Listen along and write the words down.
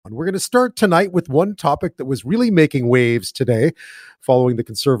We're going to start tonight with one topic that was really making waves today following the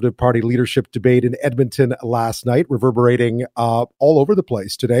Conservative Party leadership debate in Edmonton last night, reverberating all over the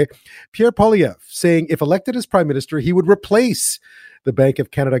place today. Pierre Poilievre saying if elected as Prime Minister, he would replace the Bank of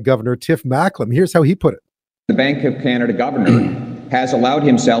Canada Governor Tiff Macklem. Here's how he put it. The Bank of Canada Governor has allowed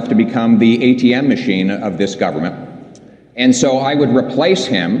himself to become the ATM machine of this government. And so I would replace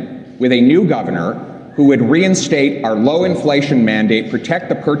him with a new governor who would reinstate our low inflation mandate, protect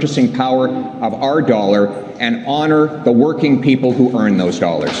the purchasing power of our dollar, and honor the working people who earn those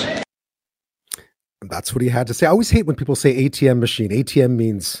dollars. That's what he had to say. I always hate when people say ATM machine. ATM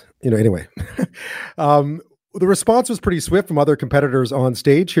means, anyway. The response was pretty swift from other competitors on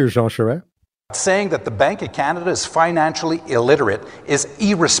stage. Here's Jean Charest. Saying that the Bank of Canada is financially illiterate is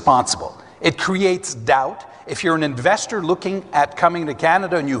irresponsible. It creates doubt. If you're an investor looking at coming to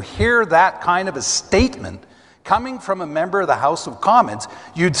Canada and you hear that kind of a statement coming from a member of the House of Commons,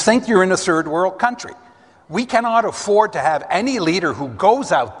 you'd think you're in a third world country. We cannot afford to have any leader who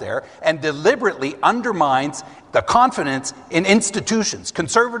goes out there and deliberately undermines the confidence in institutions.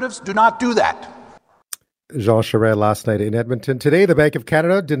 Conservatives do not do that. Jean Charest last night in Edmonton. Today, the Bank of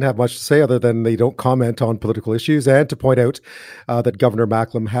Canada didn't have much to say other than they don't comment on political issues, and to point out that Governor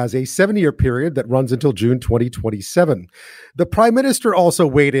Macklem has a 7-year period that runs until June 2027. The Prime Minister also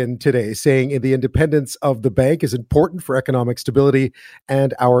weighed in today, saying the independence of the bank is important for economic stability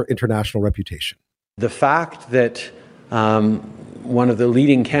and our international reputation. The fact that one of the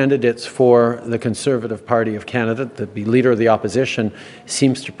leading candidates for the Conservative Party of Canada, the leader of the opposition,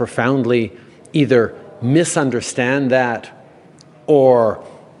 seems to profoundly either misunderstand that or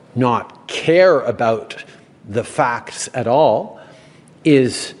not care about the facts at all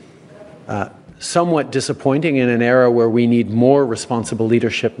is somewhat disappointing in an era where we need more responsible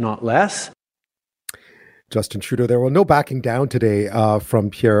leadership, not less. Justin Trudeau there. Well, no backing down today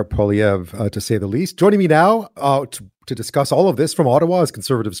from Pierre Poilievre, to say the least. Joining me now to discuss all of this from Ottawa is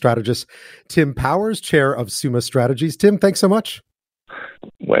Conservative strategist Tim Powers, Chair of Summa Strategies. Tim, thanks so much.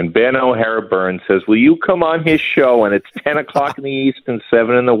 When Ben O'Hara Burns says, will you come on his show and it's 10 o'clock in the East and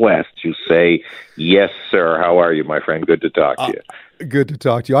 7 in the West, you say, yes, sir. How are you, my friend? Good to talk to you. Good to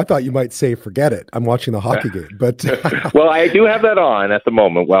talk to you. I thought you might say, forget it. I'm watching the hockey game. But well, I do have that on at the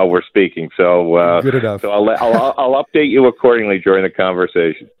moment while we're speaking. So good enough. So I'll update you accordingly during the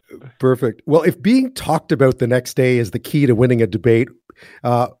conversation. Perfect. Well, if being talked about the next day is the key to winning a debate,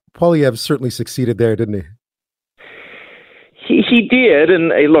 Poilievre certainly succeeded there, didn't he? He did, and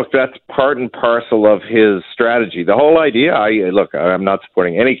look, that's part and parcel of his strategy. The whole idea, I'm not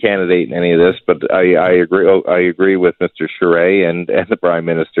supporting any candidate in any of this, but I agree with Mr. Charest and the Prime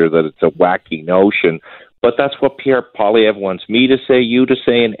Minister that it's a wacky notion. But that's what Pierre Poilievre wants me to say, you to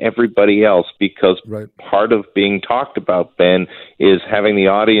say, and everybody else, because part of being talked about, Ben, is having the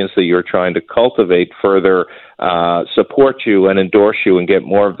audience that you're trying to cultivate further support you and endorse you and get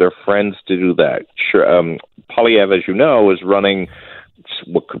more of their friends to do that. Poilievre, as you know, is running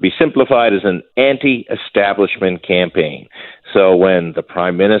what could be simplified as an anti-establishment campaign. So when the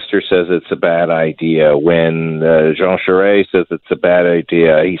Prime Minister says it's a bad idea, when Jean Charest says it's a bad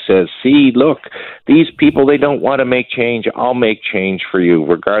idea, he says, see, look, these people, they don't want to make change. I'll make change for you,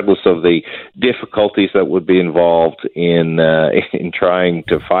 regardless of the difficulties that would be involved in trying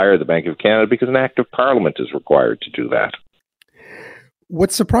to fire the Bank of Canada, because an act of Parliament is required to do that.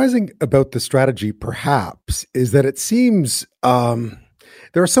 What's surprising about the strategy, perhaps, is that it seems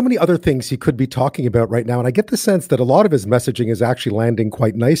there are so many other things he could be talking about right now. And I get the sense that a lot of his messaging is actually landing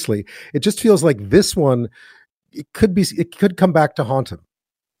quite nicely. It just feels like this one, it could come back to haunt him.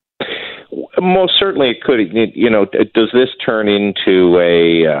 Most certainly it could. Does this turn into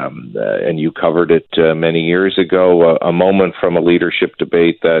and you covered it many years ago, a moment from a leadership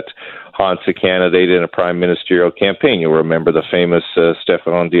debate that haunts a candidate in a prime ministerial campaign? You'll remember the famous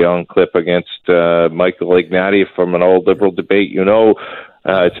Stéphane Dion clip against Michael Ignatieff from an old Liberal debate.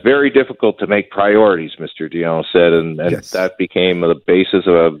 It's very difficult to make priorities, Mr. Dion said, and yes. That became the basis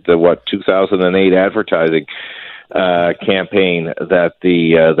of the 2008 advertising campaign that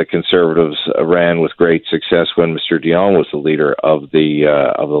the Conservatives ran with great success when Mr. Dion was the leader of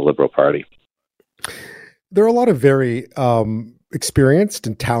the Liberal Party. There are a lot of very experienced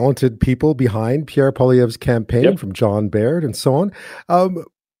and talented people behind Pierre Poilievre's campaign, from John Baird and so on.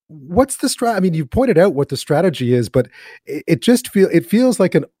 What's the strategy? I mean, you pointed out what the strategy is, but it feels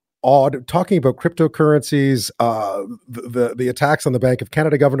like an odd, talking about cryptocurrencies, the attacks on the Bank of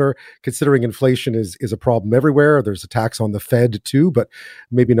Canada governor, considering inflation is a problem everywhere. There's attacks on the Fed too, but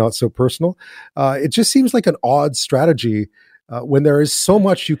maybe not so personal. It just seems like an odd strategy when there is so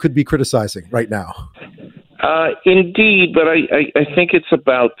much you could be criticizing right now. Indeed, but I think it's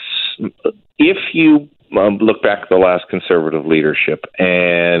about, if you look back at the last Conservative leadership,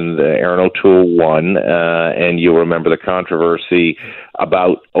 and Aaron O'Toole won, and you'll remember the controversy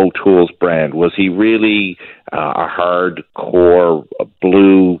about O'Toole's brand. Was he really a hardcore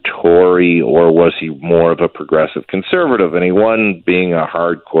blue Tory, or was he more of a progressive Conservative? And he won being a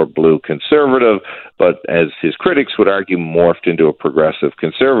hardcore blue Conservative, but as his critics would argue, morphed into a progressive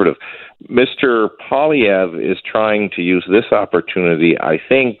Conservative. Mr. Poilievre is trying to use this opportunity, I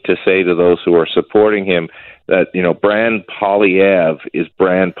think, to say to those who are supporting him that, brand Poilievre is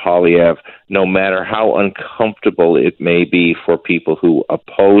brand Poilievre, no matter how uncomfortable it may be for people who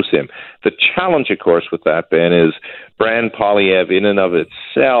oppose him. The challenge, of course, with that, Ben, is brand Poilievre in and of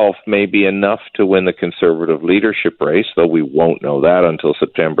itself may be enough to win the Conservative leadership race, though we won't know that until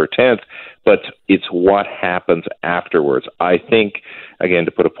September 10th. But it's what happens afterwards. I think, again,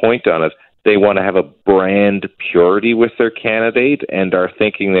 to put a point on it, they want to have a brand purity with their candidate and are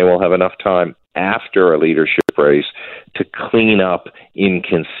thinking they will have enough time after a leadership race to clean up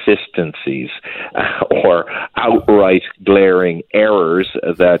inconsistencies or outright glaring errors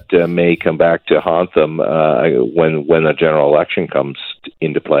that may come back to haunt them when the general election comes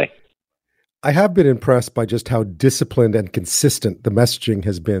into play. I have been impressed by just how disciplined and consistent the messaging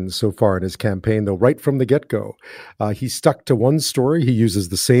has been so far in his campaign, though, right from the get-go. He stuck to one story. He uses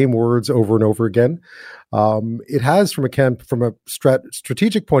the same words over and over again. It has, from a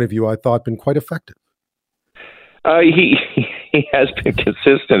strategic point of view, I thought, been quite effective. He has been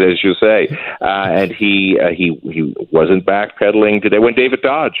consistent, as you say, and he wasn't backpedaling today. When David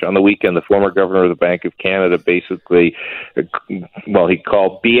Dodge on the weekend, the former governor of the Bank of Canada, basically, he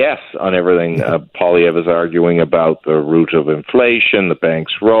called BS on everything Poilievre is arguing about the root of inflation, the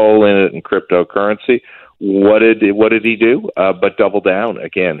bank's role in it, and cryptocurrency. What did he do? But double down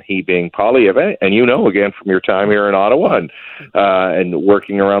again. He being Poilievre, and again from your time here in Ottawa and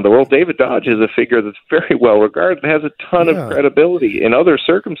working around the world, David Dodge is a figure that's very well regarded and has a ton of credibility. In other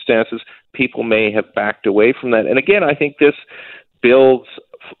circumstances, people may have backed away from that. And again, I think this builds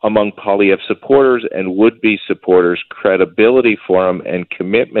among Poilievre supporters and would-be supporters credibility for him and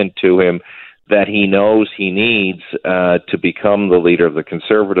commitment to him that he knows he needs to become the leader of the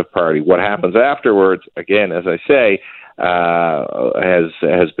Conservative Party. What happens afterwards, again, as I say,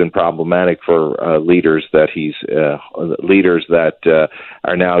 has been problematic for leaders that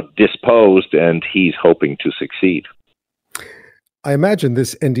are now disposed, and he's hoping to succeed. I imagine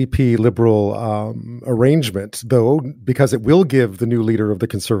this NDP Liberal arrangement, though, because it will give the new leader of the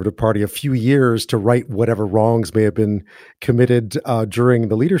Conservative Party a few years to right whatever wrongs may have been committed during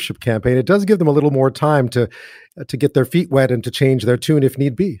the leadership campaign, it does give them a little more time to get their feet wet and to change their tune if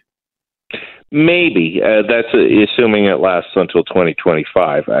need be. Maybe. That's assuming it lasts until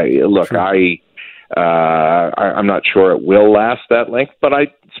 2025. I'm not sure it will last that length, but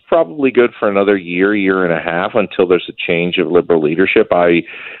it's probably good for another year and a half until there's a change of Liberal leadership. I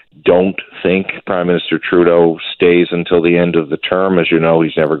don't think Prime Minister Trudeau stays until the end of the term. As you know,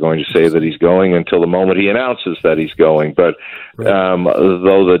 he's never going to say that he's going until the moment he announces that he's going. But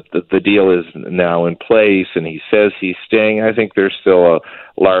though the deal is now in place and he says he's staying, I think there's still a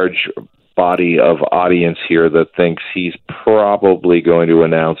large body of audience here that thinks he's probably going to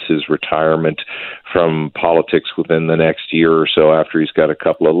announce his retirement from politics within the next year or so after he's got a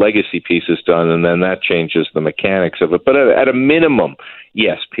couple of legacy pieces done, and then that changes the mechanics of it. But at a minimum,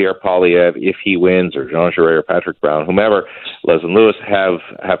 yes, Pierre Poilievre, if he wins, or Jean Charest or Patrick Brown, whomever, Leslyn Lewis have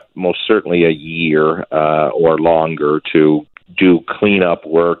most certainly a year or longer to do cleanup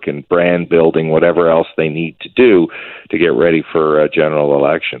work and brand building, whatever else they need to do to get ready for a general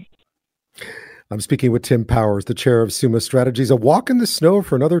election. I'm speaking with Tim Powers, the chair of Summa Strategies. A walk in the snow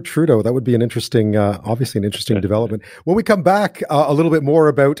for another Trudeau. That would be an interesting, obviously an interesting development. When we come back, a little bit more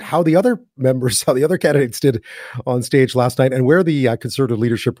about how the other candidates did on stage last night and where the Conservative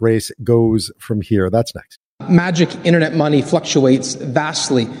leadership race goes from here. That's next. Magic internet money fluctuates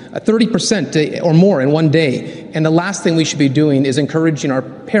vastly, 30% or more in one day. And the last thing we should be doing is encouraging our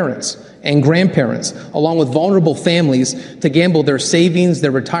parents and grandparents, along with vulnerable families, to gamble their savings, their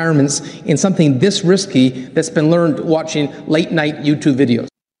retirements in something this risky that's been learned watching late-night YouTube videos.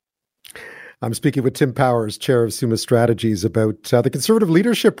 I'm speaking with Tim Powers, chair of Summa Strategies, about the Conservative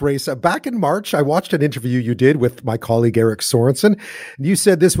leadership race. Back in March, I watched an interview you did with my colleague Eric Sorensen. You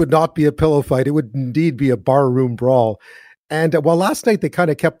said this would not be a pillow fight. It would indeed be a barroom brawl. And while last night they kind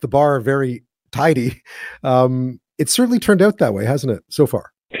of kept the bar very tidy, it certainly turned out that way, hasn't it, so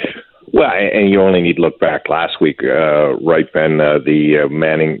far? Well, and you only need to look back last week, right, Ben,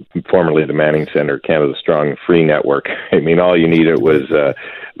 formerly the Manning Center, Canada Strong Free Network. I mean, all you needed was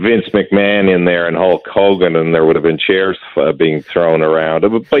Vince McMahon in there and Hulk Hogan, and there would have been chairs being thrown around.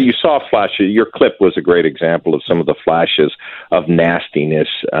 But you saw flashes. Your clip was a great example of some of the flashes of nastiness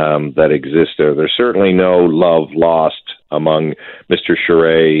that exist there. There's certainly no love lost among Mr.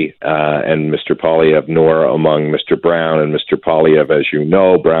 Charest and Mr. Poilievre, nor among Mr. Brown and Mr. Poilievre. As you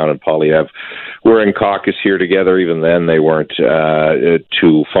know, Brown and Poilievre were in caucus here together. Even then, they weren't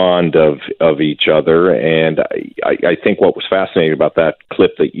too fond of each other. And I think what was fascinating about that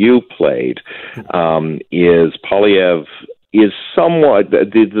clip that you played is Poilievre is somewhat,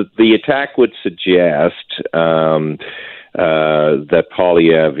 the attack would suggest that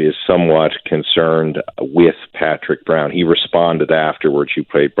Poilievre is somewhat concerned with Patrick Brown. He responded afterwards. You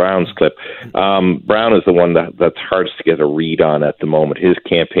played Brown's clip. Brown is the one that's hardest to get a read on at the moment. His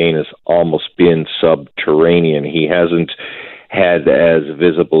campaign has almost been subterranean. He hasn't had as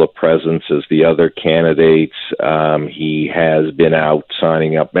visible a presence as the other candidates. He has been out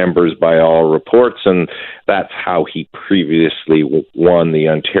signing up members by all reports, and that's how he previously won the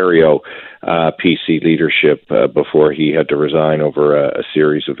Ontario PC leadership before he had to resign over a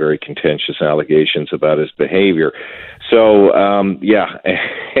series of very contentious allegations about his behavior. So, and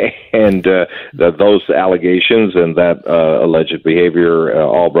those allegations and that alleged behavior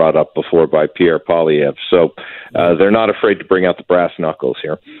all brought up before by Pierre Poilievre. So they're not afraid to bring out the brass knuckles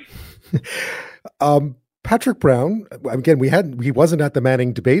here. Patrick Brown, again, he wasn't at the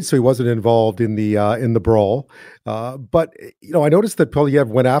Manning debate, so he wasn't involved in the brawl. But I noticed that Poilievre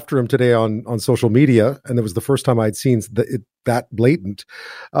went after him today on social media, and it was the first time I'd seen that blatant.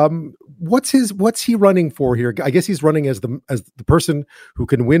 What's he running for here? I guess he's running as the person who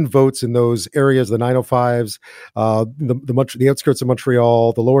can win votes in those areas, the 905s, the outskirts of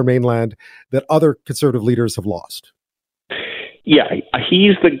Montreal, the Lower Mainland, that other Conservative leaders have lost. Yeah,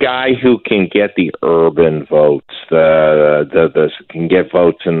 he's the guy who can get the urban votes, can get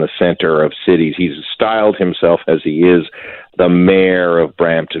votes in the center of cities. He's styled himself as he is the mayor of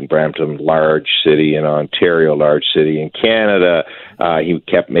Brampton, large city in Ontario, large city in Canada. He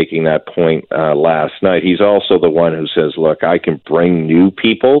kept making that point last night. He's also the one who says, look, I can bring new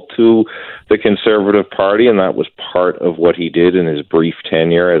people to the Conservative Party, and that was part of what he did in his brief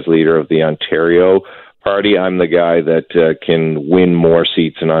tenure as leader of the Ontario Party. I'm the guy that can win more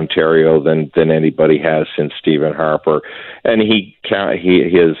seats in Ontario than anybody has since Stephen Harper. And his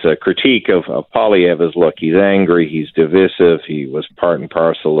critique of Poilievre is, look, he's angry, he's divisive, he was part and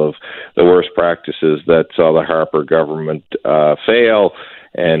parcel of the worst practices that saw the Harper government fail.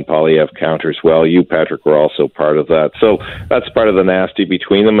 And Poilievre counters, well, you, Patrick, were also part of that. So that's part of the nasty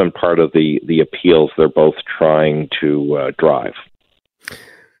between them and part of the appeals they're both trying to drive.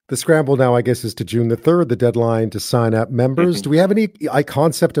 The scramble now, I guess, is to June the 3rd, the deadline to sign up members. Mm-hmm. Do we have any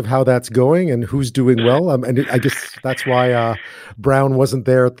concept of how that's going and who's doing well? And I guess that's why Brown wasn't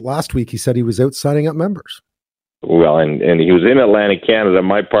there last week. He said he was out signing up members. Well, and he was in Atlantic Canada,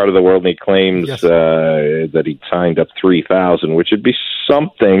 my part of the world, and he claims that he signed up 3,000, which would be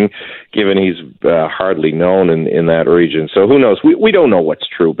something, given he's hardly known in that region. So who knows? We don't know what's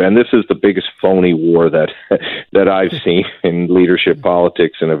true, Ben. This is the biggest phony war that I've seen in leadership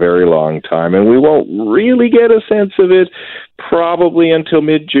politics in a very long time, and we won't really get a sense of it probably until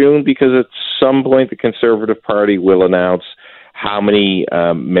mid-June, because at some point the Conservative Party will announce how many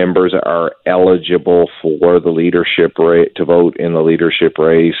members are eligible for the leadership to vote in the leadership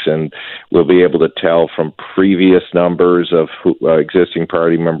race, and we'll be able to tell from previous numbers of existing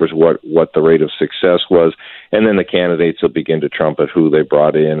party members what the rate of success was, and then the candidates will begin to trumpet who they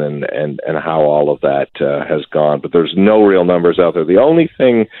brought in and how all of that has gone. But there's no real numbers out there. The only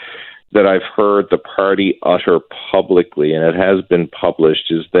thing that I've heard the party utter publicly, and it has been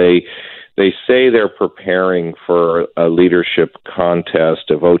published, is they say they're preparing for a leadership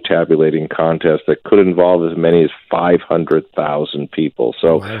contest, a vote tabulating contest that could involve as many as 500,000 people.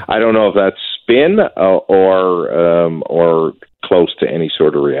 So wow. I don't know if that's spin or close to any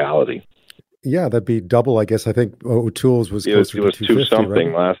sort of reality. Yeah, that'd be double, I guess. I think O'Toole's was closer to 250,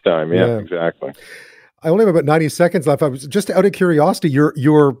 2-something, right? Last time. Yeah, exactly. I only have about 90 seconds left. I was just out of curiosity,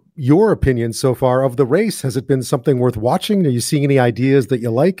 your opinion so far of the race. Has it been something worth watching? Are you seeing any ideas that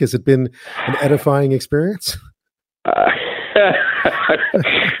you like? Has it been an edifying experience? I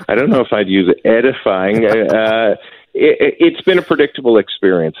don't know if I'd use edifying. It's been a predictable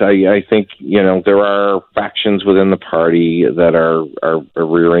experience. I think, there are factions within the party that are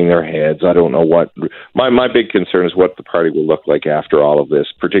rearing their heads. I don't know what my big concern is what the party will look like after all of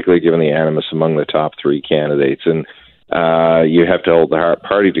this, particularly given the animus among the top three candidates. And you have to hold the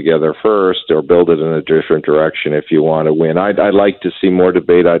party together first, or build it in a different direction if you want to win. I'd like to see more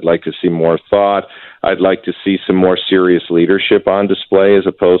debate. I'd like to see more thought. I'd like to see some more serious leadership on display as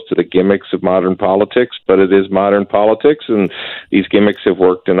opposed to the gimmicks of modern politics. But it is modern politics, and these gimmicks have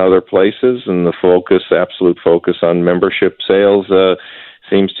worked in other places, and the absolute focus on membership sales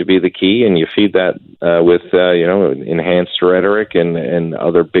seems to be the key, and you feed that with enhanced rhetoric and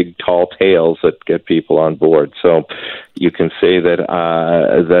other big tall tales that get people on board. So you can say that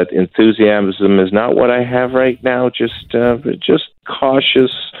that enthusiasm is not what I have right now. Just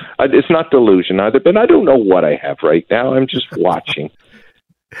cautious. It's not delusion either, but I don't know what I have right now. I'm just watching.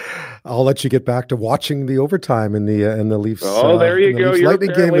 I'll let you get back to watching the overtime in the Leafs. Oh, there you go. You're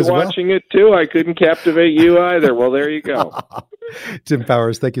apparently watching it too. I couldn't captivate you either. Well, there you go. Tim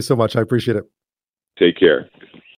Powers, thank you so much. I appreciate it. Take care.